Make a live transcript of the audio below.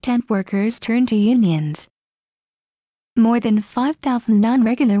temp workers turn to unions. More than 5,000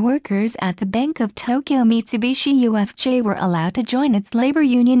 non-regular workers at the Bank of Tokyo Mitsubishi UFJ were allowed to join its labor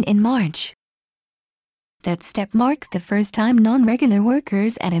union in March. That step marks the first time non-regular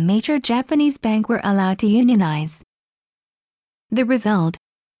workers at a major Japanese bank were allowed to unionize. The result,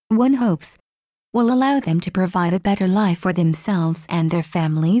 one hopes, will allow them to provide a better life for themselves and their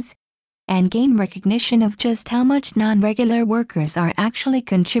families, and gain recognition of just how much non-regular workers are actually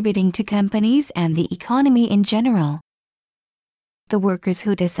contributing to companies and the economy in general. The workers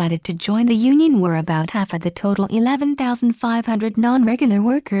who decided to join the union were about half of the total 11,500 non-regular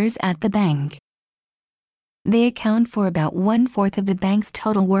workers at the bank. They account for about 1/4 of the bank's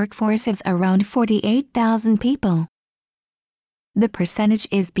total workforce of around 48,000 people. The percentage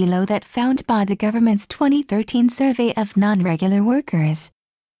is below that found by the government's 2013 survey of non-regular workers.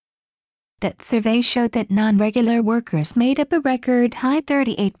 That survey showed that non-regular workers made up a record high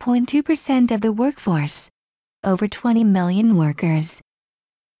 38.2% of the workforce, over 20 million workers.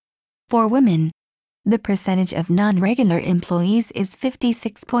 For women, the percentage of non-regular employees is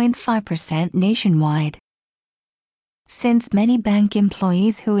 56.5% nationwide. Since many bank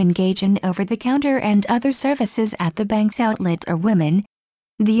employees who engage in over-the-counter and other services at the bank's outlets are women,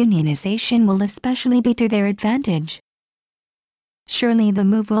 the unionization will especially be to their advantage. Surely the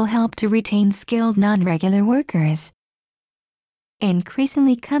move will help to retain skilled non-regular workers.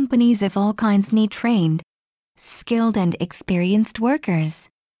 Increasingly, companies of all kinds need trained, skilled and experienced workers.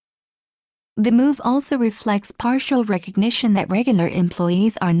 The move also reflects partial recognition that regular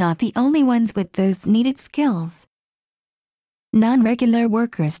employees are not the only ones with those needed skills. Non-regular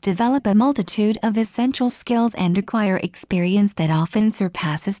workers develop a multitude of essential skills and acquire experience that often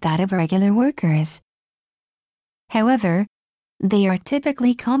surpasses that of regular workers. However, they are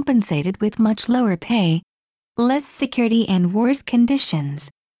typically compensated with much lower pay, less security and worse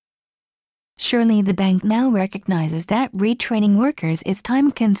conditions. Surely the bank now recognizes that retraining workers is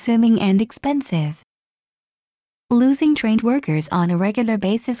time-consuming and expensive. Losing trained workers on a regular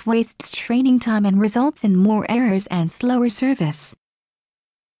basis wastes training time and results in more errors and slower service.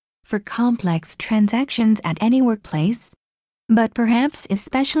 For complex transactions at any workplace, but perhaps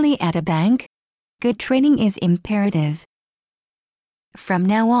especially at a bank, good training is imperative. From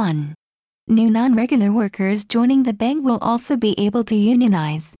now on, new non-regular workers joining the bank will also be able to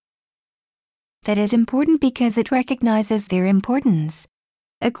unionize. That is important because it recognizes their importance,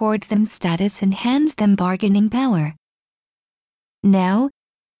 accords them status and hands them bargaining power. Now,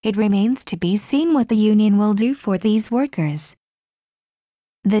 it remains to be seen what the union will do for these workers.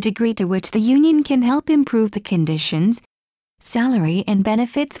 The degree to which the union can help improve the conditions, salary and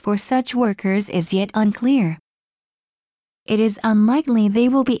benefits for such workers is yet unclear. It is unlikely they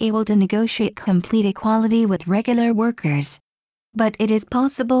will be able to negotiate complete equality with regular workers, but it is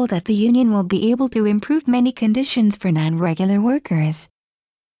possible that the union will be able to improve many conditions for non-regular workers.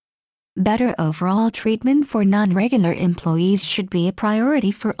 Better overall treatment for non-regular employees should be a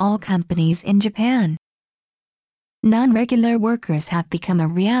priority for all companies in Japan. Non-regular workers have become a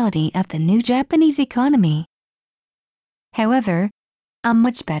reality of the new Japanese economy. However, a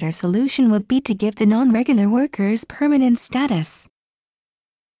much better solution would be to give the non-regular workers permanent status.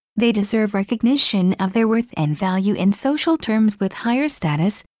 They deserve recognition of their worth and value in social terms with higher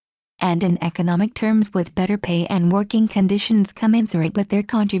status, and in economic terms with better pay and working conditions commensurate with their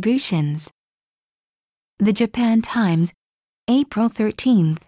contributions. The Japan Times, April 13.